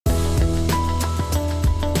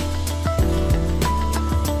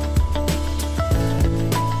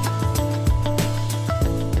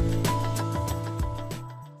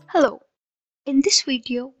this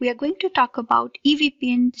video, we are going to talk about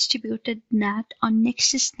EVPN Distributed NAT on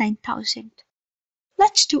Nexus 9000.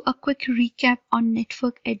 Let's do a quick recap on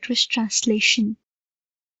network address translation.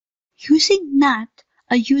 Using NAT,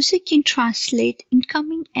 a user can translate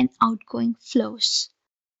incoming and outgoing flows.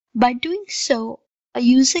 By doing so, a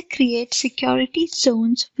user creates security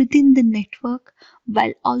zones within the network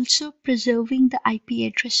while also preserving the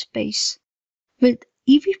IP address space. With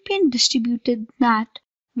EVPN Distributed NAT,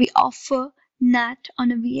 we offer NAT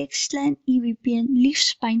on a VXLAN EVPN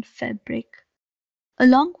leaf-spine fabric.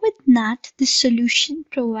 Along with NAT, this solution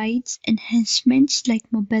provides enhancements like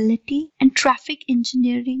mobility and traffic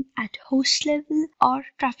engineering at host level or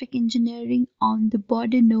traffic engineering on the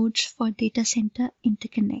border nodes for data center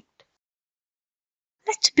interconnect.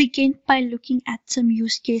 Let's begin by looking at some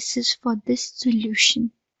use cases for this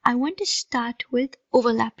solution. I want to start with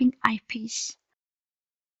overlapping IPs.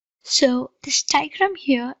 So this diagram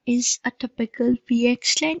here is a typical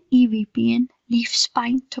VXLAN EVPN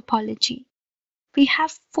leaf-spine topology. We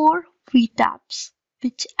have 4 VTAPs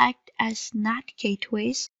which act as NAT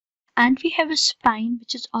gateways, and we have a spine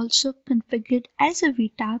which is also configured as a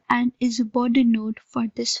VTAP and is a border node for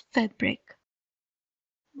this fabric.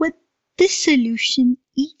 With this solution,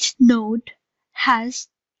 each node has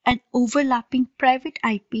an overlapping private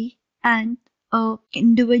IP and an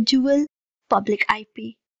individual public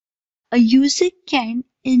IP. A user can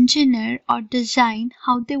engineer or design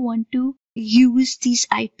how they want to use these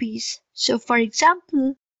IPs. So for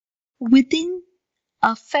example, within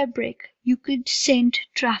a fabric, you could send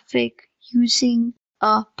traffic using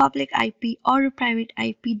a public IP or a private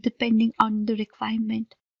IP depending on the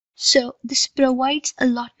requirement. So this provides a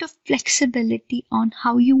lot of flexibility on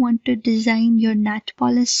how you want to design your NAT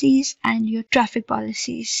policies and your traffic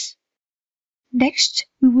policies. Next,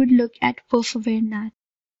 we would look at WRF-aware NAT.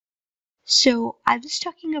 So I was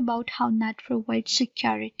talking about how NAT provides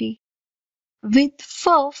security. With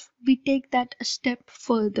WRF, we take that a step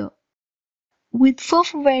further. With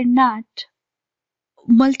WRF-aware NAT,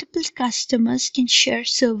 multiple customers can share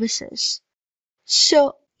services.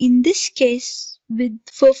 So in this case, with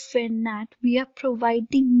WRF-aware NAT, we are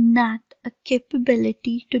providing NAT a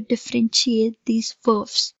capability to differentiate these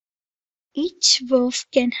WRFs. Each WRF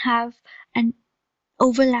can have an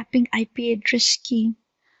overlapping IP address scheme,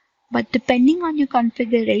 but depending on your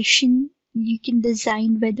configuration, you can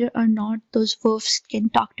design whether or not those WRFs can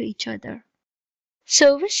talk to each other.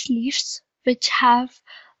 Service leafs, which have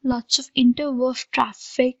lots of inter-WRF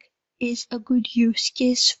traffic, is a good use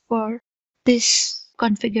case for this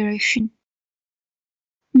configuration.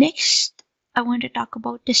 Next, I want to talk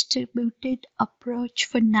about distributed approach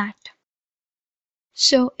for NAT.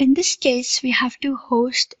 So in this case, we have to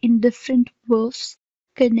host in different WRFs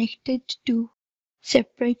connected to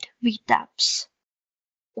separate VTAPs.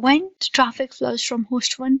 When the traffic flows from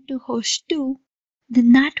host 1 to host 2, the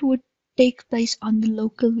NAT would take place on the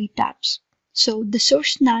local VTAPs. So the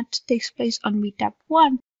source NAT takes place on VTAP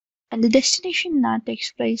 1 and the destination NAT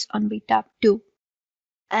takes place on VTAP 2.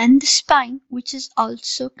 And the spine, which is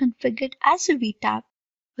also configured as a VTAP,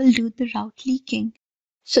 will do the route leaking.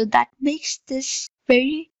 So that makes this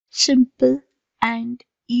very simple and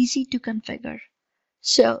easy to configure.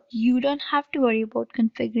 So you don't have to worry about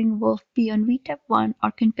configuring WRF B on VTAP 1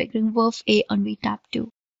 or configuring WRF A on VTAP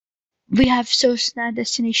 2. We have source NAT,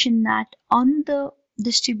 destination NAT on the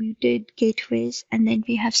distributed gateways, and then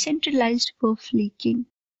we have centralized WRF leaking.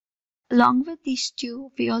 Along with these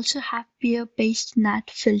two, we also have peer-based NAT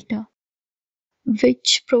filter,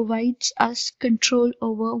 which provides us control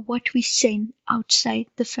over what we send outside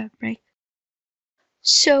the fabric.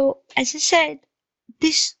 So as I said,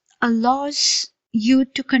 this allows you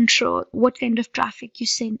to control what kind of traffic you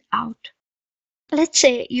send out. Let's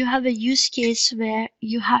say you have a use case where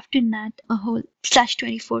you have to NAT a whole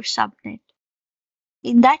 /24 subnet.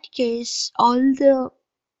 In that case, all the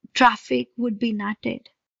traffic would be NATed.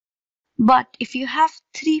 But if you have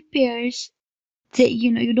 3 pairs,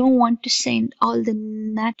 you don't want to send all the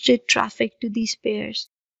NATed traffic to these pairs.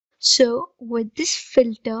 So with this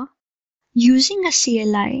filter, using a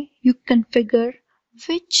CLI, you configure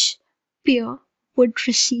which pair would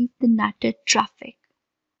receive the NATed traffic.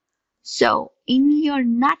 So in your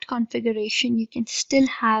NAT configuration, you can still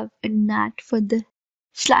have a NAT for the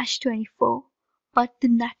 /24, but the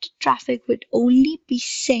NATed traffic would only be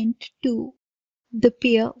sent to the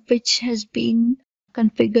pair which has been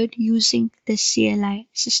configured using the CLI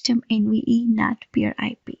system NVE NAT peer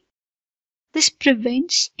IP. This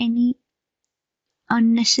prevents any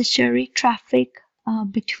unnecessary traffic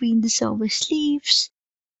between the service leaves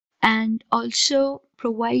and also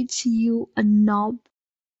provides you a knob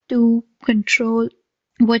to control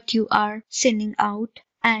what you are sending out,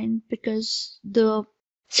 and because the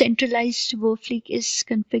centralized WRF is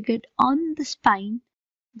configured on the spine,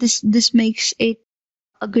 this makes it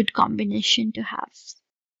a good combination to have.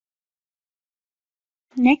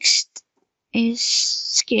 Next is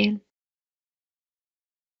scale.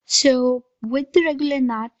 So with the regular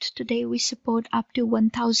NAT, today we support up to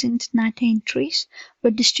 1000 NAT entries.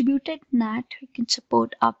 With distributed NAT, we can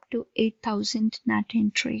support up to 8000 NAT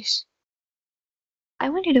entries. I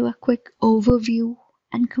want to do a quick overview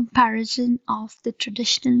and comparison of the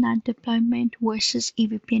traditional NAT deployment versus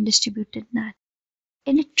EVPN distributed NAT.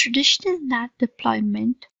 In a traditional NAT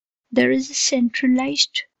deployment, there is a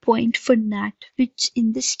centralized point for NAT, which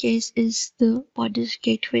in this case is the border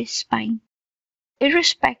gateway spine.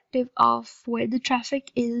 Irrespective of where the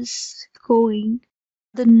traffic is going,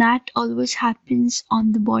 the NAT always happens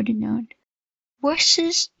on the border node.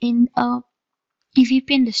 Versus in a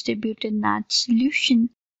EVPN distributed NAT solution,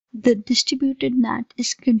 the distributed NAT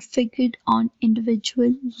is configured on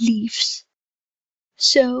individual leaves.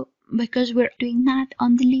 So because we're doing NAT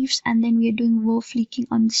on the leaves and then we're doing WRF leaking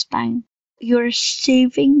on the spine, you're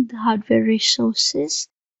saving the hardware resources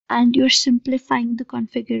and you're simplifying the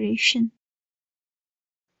configuration.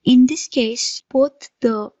 In this case, both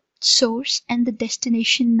the source and the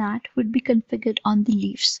destination NAT would be configured on the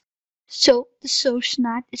leaves. So the source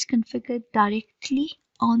NAT is configured directly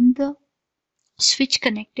on the switch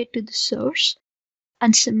connected to the source,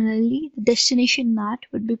 and similarly, the destination NAT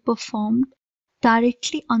would be performed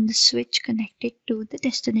directly on the switch connected to the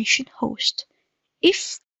destination host.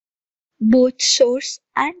 If both source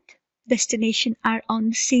and destination are on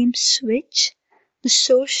the same switch, the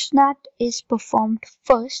source NAT is performed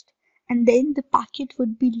first, and then the packet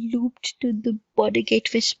would be looped to the border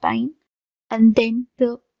gateway spine, and then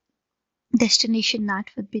the destination NAT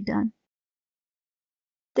would be done.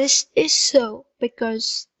 This is so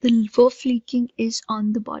because the WRF leaking is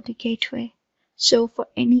on the border gateway. So for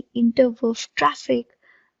any inter-WRF traffic,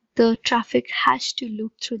 the traffic has to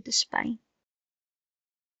loop through the spine.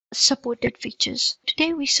 Supported features.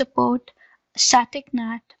 Today we support static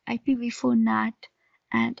NAT, IPv4 NAT,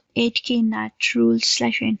 and 8K NAT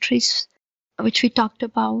rules/entries, which we talked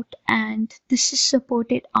about, and this is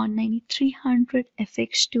supported on 9300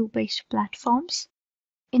 FX2 based platforms.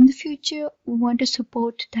 In the future, we want to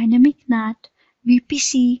support dynamic NAT,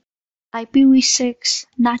 VPC, IPv6,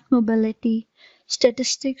 NAT mobility,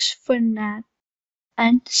 statistics for NAT,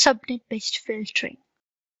 and subnet based filtering.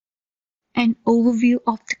 An overview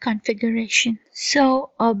of the configuration.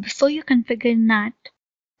 So before you configure NAT,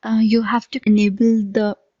 you have to enable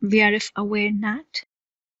the VRF aware NAT,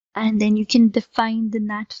 and then you can define the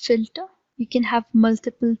NAT filter. You can have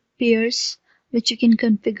multiple pairs which you can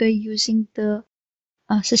configure using the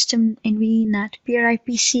system NV NAT peer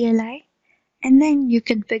IP CLI, and then you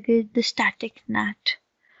configure the static NAT,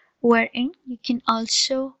 wherein you can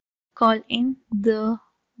also call in the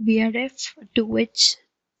VRF to which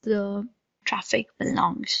the traffic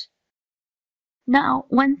belongs. Now,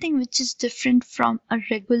 one thing which is different from a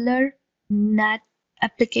regular NAT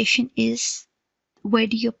application is where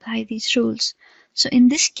do you apply these rules? So in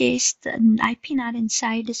this case, the IP NAT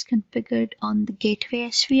inside is configured on the gateway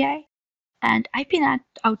SVI, and IP NAT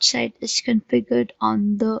outside is configured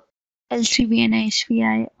on the L3 VNI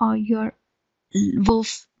SVI or your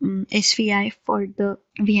WRF SVI for the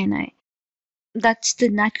VNI. That's the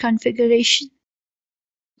NAT configuration.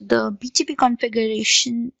 The BGP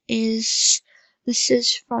configuration is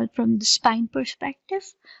from the spine perspective.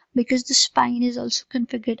 Because the spine is also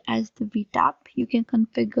configured as the VTAP, you can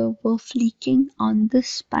configure WRF leaking on the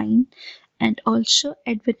spine and also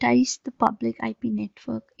advertise the public IP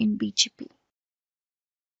network in BGP.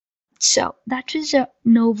 So that was an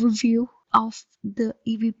overview of the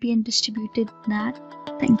EVPN distributed NAT.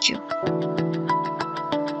 Thank you.